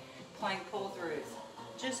 20 plank pull-throughs.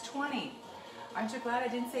 Just 20. Aren't you glad I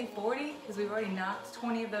didn't say 40? Because we've already knocked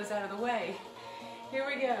 20 of those out of the way. Here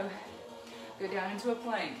we go. Go down into a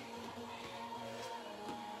plank.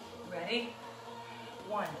 Ready?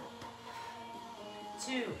 1,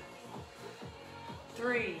 2,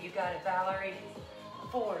 3. You got it, Valerie.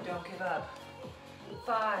 4. Don't give up.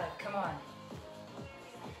 5. Come on.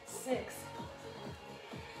 6,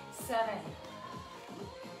 7,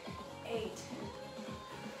 8,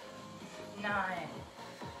 9,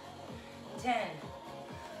 10,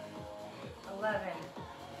 11,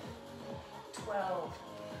 12,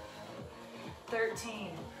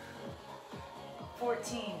 13,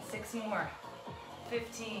 14, 6 more,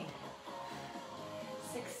 15,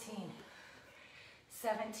 16,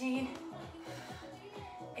 17,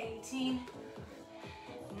 18,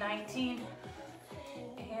 19,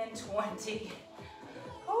 and 20.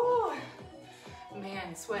 Whew.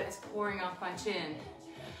 Man, sweat is pouring off my chin.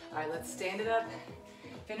 All right, let's stand it up.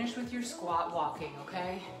 Finish with your squat walking,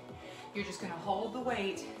 okay? You're just gonna hold the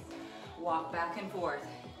weight, walk back and forth.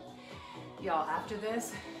 Y'all, after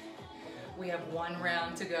this, we have 1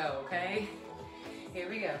 round to go, okay? Here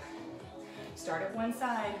we go. Start at one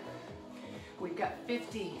side. We've got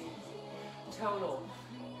 50 total.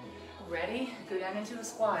 Ready? Go down into a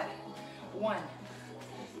squat. 1,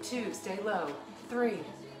 2, stay low. 3,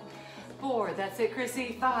 4, that's it,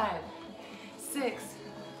 Chrissy. 5, 6,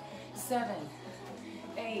 7,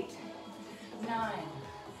 8, 9,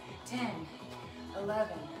 10,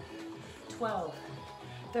 11, 12,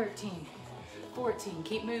 13, 14,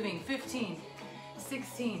 keep moving, 15,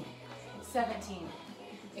 16, 17,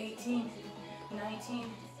 18, 19,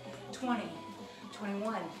 20,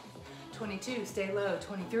 21, 22, stay low,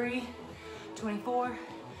 23, 24,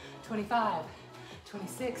 25,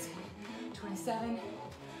 26, 27,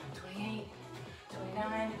 28,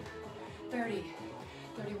 29, 30,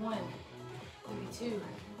 31, 32,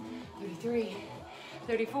 33,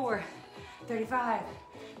 34, 35,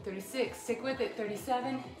 36, stick with it,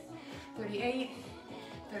 37, 38,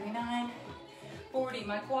 39, 40,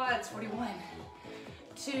 my quads, 41,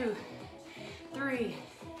 2, 3,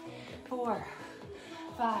 4,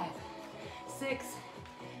 5, 6,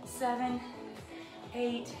 7,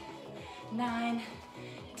 8, 9,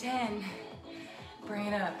 10. Bring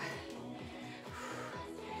it up.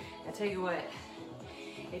 I tell you what,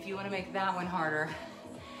 if you want to make that one harder,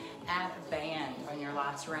 add a band on your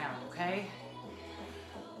last round, okay?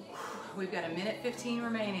 We've got 1:15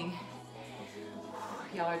 remaining.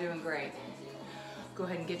 Y'all are doing great. Go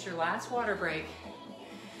ahead and get your last water break,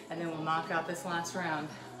 and then we'll knock out this last round.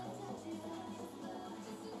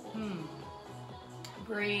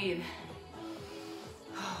 Breathe.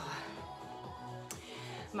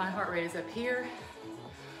 My heart rate is up here.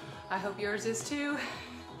 I hope yours is too.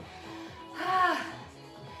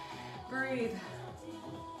 Breathe.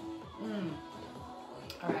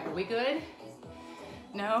 All right, are we good?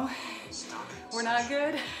 No? We're not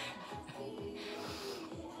good?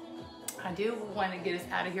 I do want to get us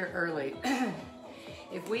out of here early.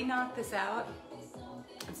 If we knock this out,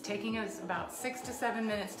 it's taking us about 6 to 7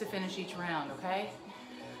 minutes to finish each round, okay?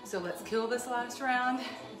 So let's kill this last round.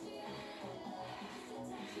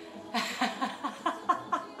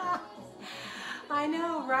 I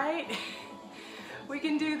know, right? We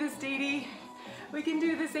can do this, Dee Dee. We can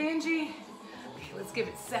do this, Angie. Okay, let's give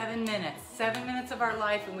it 7 minutes. 7 minutes of our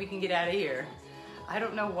life and we can get out of here. I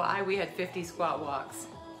don't know why we had 50 squat walks.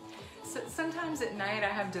 So sometimes at night I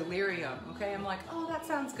have delirium, okay? I'm like, oh, that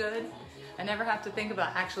sounds good. I never have to think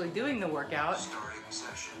about actually doing the workout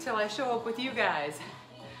till I show up with you guys.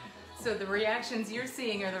 So the reactions you're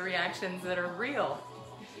seeing are the reactions that are real.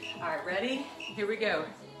 All right, ready? Here we go.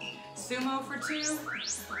 Sumo for 2,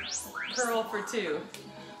 curl for 2.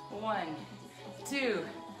 1, 2,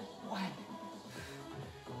 1,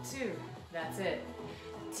 2. That's it.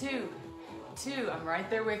 2, 2. I'm right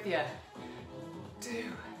there with you. 2.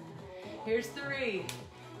 Here's 3,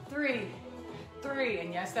 3, 3.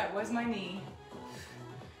 And yes, that was my knee.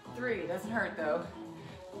 3. Doesn't hurt though.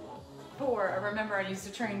 4. I remember I used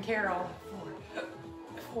to train Carol.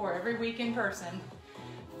 4. Every week in person.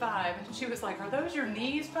 5. She was like, are those your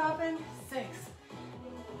knees popping? 6.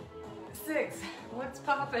 6. What's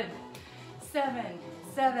popping? 7.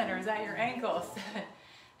 7. Or is that your ankle? 7.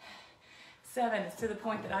 7. It's to the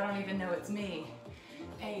point that I don't even know it's me.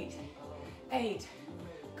 8. 8.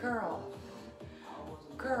 Curl.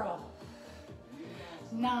 Curl.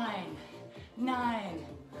 9. 9.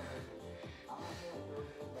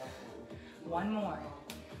 1 more.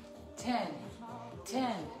 10.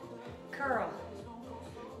 10. Curl.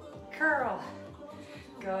 Curl.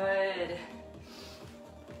 Good.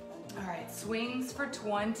 All right, swings for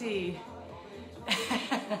 20.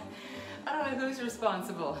 I don't know who's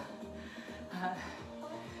responsible.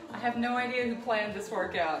 I have no idea who planned this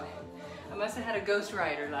workout. I must have had a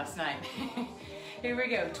ghostwriter last night. Here we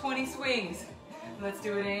go, 20 swings. Let's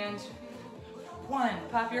do it, Ange. 1,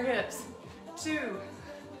 pop your hips. 2,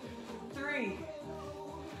 3,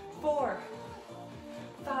 4,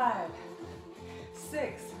 5,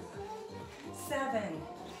 6, 7,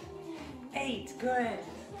 8, good.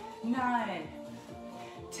 9,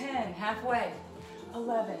 10, halfway.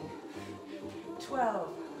 11, 12,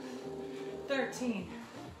 13,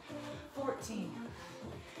 14,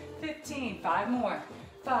 15, 5 more.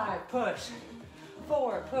 5, push.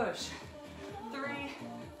 4, push. 3,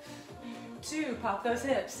 2, pop those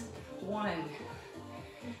hips. 1,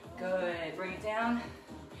 good, bring it down.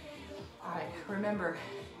 All right, remember,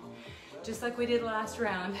 just like we did last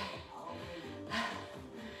round,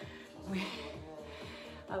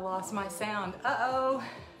 I lost my sound. Uh-oh,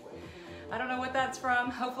 I don't know what that's from.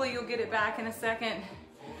 Hopefully you'll get it back in a second.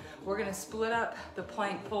 We're gonna split up the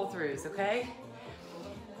plank pull-throughs, okay?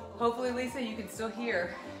 Hopefully, Lisa, you can still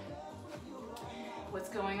hear what's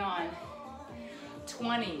going on.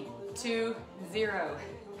 20, 2, 0.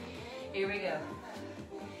 Here we go.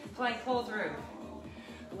 Plank pull-through.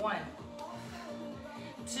 1,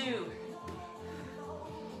 2,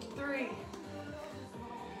 3,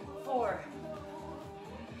 4,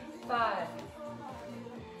 5,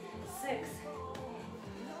 6,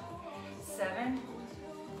 7,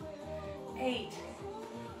 8,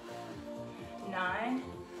 9,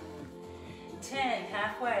 10,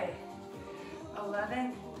 halfway.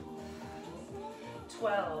 11,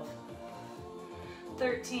 12,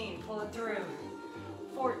 13, pull it through.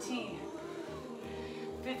 14,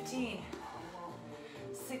 15,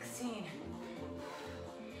 16,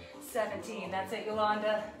 17, that's it,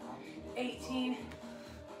 Yolanda. 18,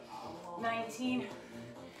 19,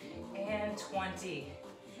 and 20.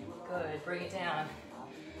 Good, bring it down.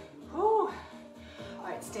 Whew. All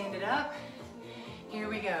right, stand it up. Here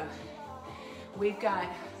we go. We've got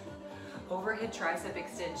overhead tricep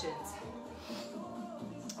extensions.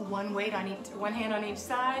 One hand on each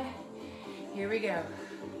side. Here we go.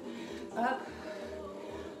 Up,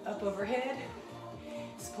 up overhead.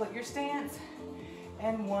 Split your stance.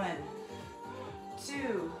 And 1,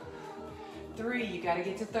 2, 3. You got to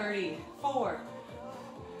get to 30. 4,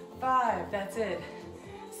 5. That's it.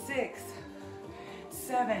 6,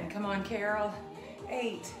 7. Come on, Carol.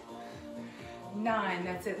 8, 9.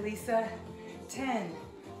 That's it, Lisa. 10,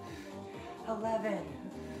 11,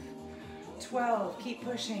 12, keep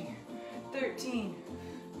pushing. 13,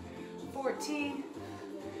 14,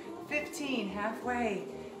 15, halfway.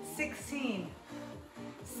 16,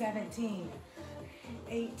 17,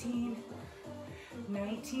 18,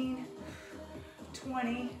 19,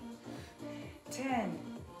 20, 10,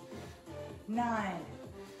 9,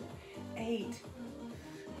 8,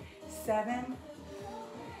 7,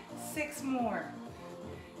 6 more.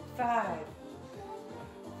 5,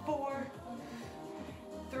 4,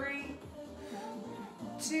 3,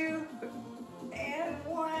 2, and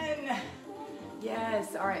 1.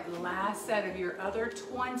 Yes, all right, last set of your other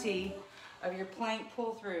 20 of your plank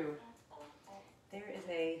pull through. There is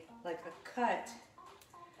like a cut.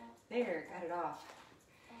 There, got it off.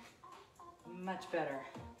 Much better.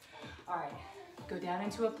 All right, go down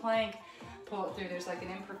into a plank, pull it through. There's like an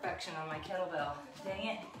imperfection on my kettlebell. Dang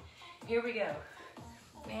it. Here we go.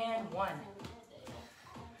 And 1,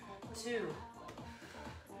 2,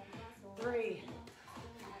 3,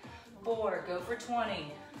 4, go for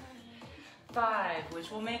 20, 5, which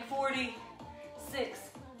will make 40, 6,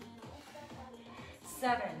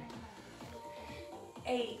 7,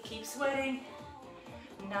 8, keep sweating,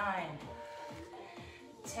 9,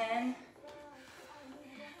 10,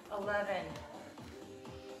 11,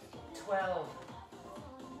 12,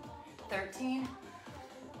 13,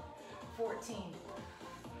 14,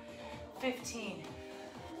 15,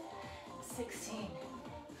 16,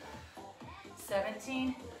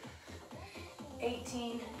 17,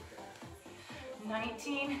 18,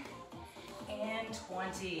 19, and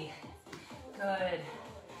 20. Good.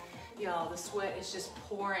 Y'all, the sweat is just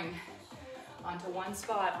pouring onto one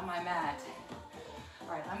spot on my mat.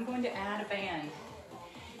 All right, I'm going to add a band.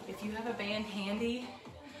 If you have a band handy,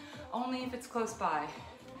 only if it's close by,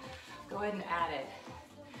 go ahead and add it.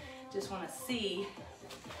 Just want to see,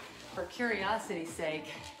 for curiosity's sake,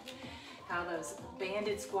 how those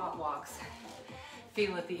banded squat walks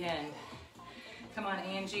feel at the end. Come on,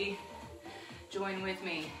 Angie, join with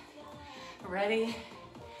me. Ready?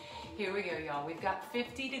 Here we go, y'all. We've got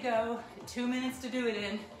 50 to go, 2 minutes to do it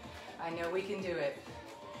in. I know we can do it.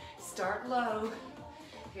 Start low.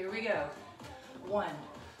 Here we go. 1,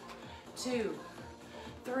 2,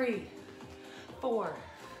 3, 4,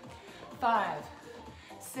 5,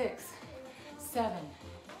 6, 7,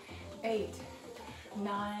 8,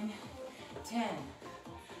 9, 10,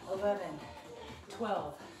 11,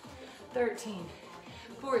 12, 13,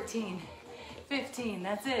 14, 15,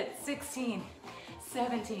 that's it, 16,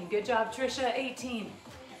 17, good job Trisha, 18,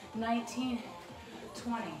 19,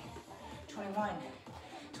 20, 21,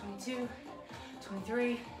 22,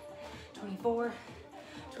 23, 24,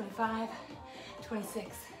 25,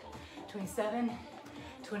 26, 27,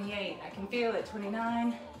 28, I can feel it,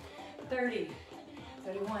 29, 30,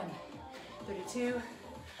 31, 32,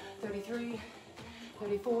 33,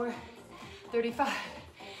 34, 35,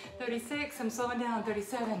 36, I'm slowing down,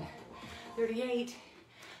 37, 38,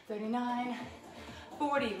 39,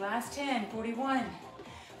 40, last 10, 41,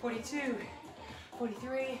 42,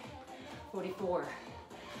 43, 44,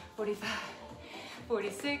 45,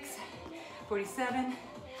 46, 47,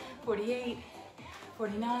 48,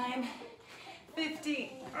 49,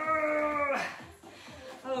 50.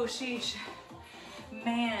 Oh, sheesh.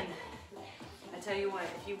 Man, I tell you what,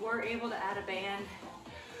 if you were able to add a band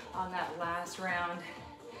on that last round,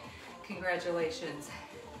 congratulations.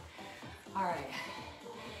 All right,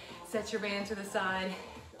 set your band to the side.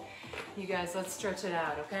 You guys, let's stretch it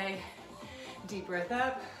out, okay? Deep breath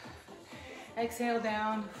up, exhale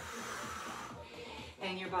down,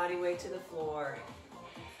 and your body weight to the floor.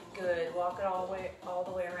 Good, walk it all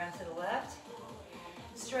the way around to the left.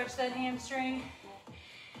 Stretch that hamstring,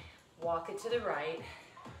 walk it to the right.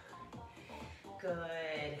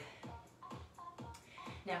 Good.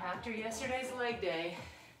 Now after yesterday's leg day,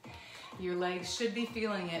 your legs should be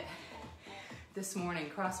feeling it this morning.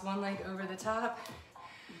 Cross one leg over the top.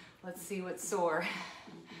 Let's see what's sore.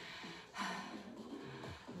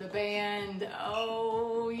 The band,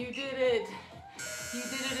 oh, you did it. You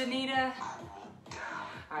did it, Anita.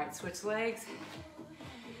 All right, switch legs.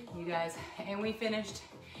 You guys, and we finished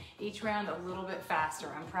each round a little bit faster.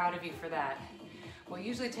 I'm proud of you for that. What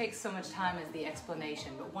usually takes so much time is the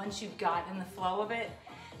explanation, but once you got in the flow of it,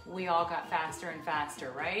 we all got faster and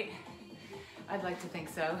faster, right? I'd like to think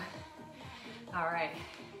so. All right,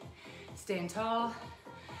 stand tall,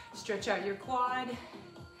 stretch out your quad.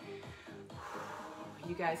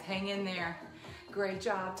 You guys hang in there. Great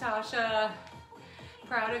job, Tasha.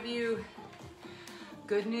 Proud of you.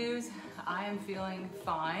 Good news, I am feeling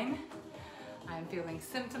fine. I'm feeling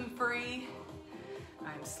symptom-free.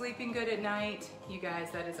 I'm sleeping good at night. You guys,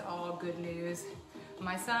 that is all good news.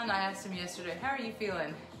 My son, I asked him yesterday, how are you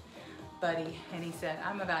feeling, buddy? And he said,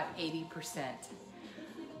 I'm about 80%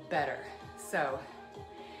 better. So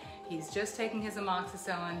he's just taking his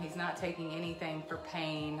amoxicillin. He's not taking anything for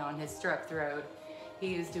pain on his strep throat.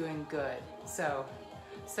 He is doing good. So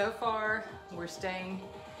far we're staying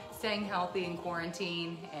healthy in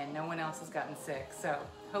quarantine and no one else has gotten sick. So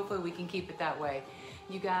hopefully we can keep it that way.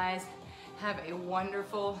 You guys have a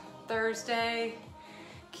wonderful Thursday.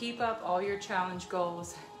 Keep up all your challenge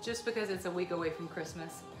goals. Just because it's a week away from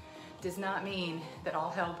Christmas does not mean that all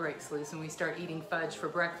hell breaks loose and we start eating fudge for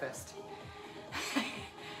breakfast.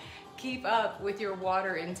 Keep up with your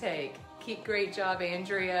water intake. Great job,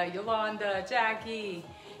 Andrea, Yolanda, Jackie.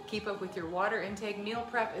 Keep up with your water intake, meal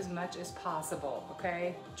prep as much as possible,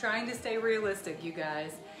 okay? Trying to stay realistic, you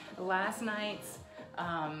guys. Last night's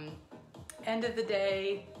end of the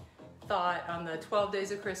day thought on the 12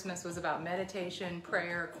 days of Christmas was about meditation,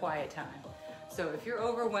 prayer, quiet time. So if you're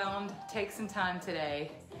overwhelmed, take some time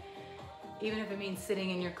today, even if it means sitting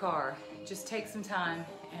in your car. Just take some time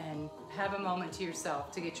and have a moment to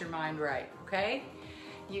yourself to get your mind right, okay?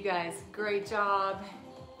 You guys, great job.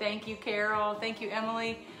 Thank you, Carol. Thank you,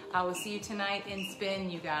 Emily. I will see you tonight in spin,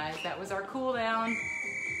 you guys. That was our cool down.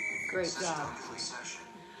 Great job.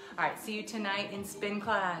 All right, see you tonight in spin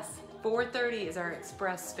class. 4:30 is our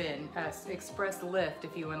express spin, express lift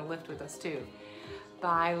if you want to lift with us too.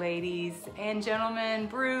 Bye, ladies and gentlemen.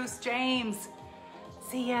 Bruce, James,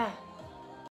 see ya.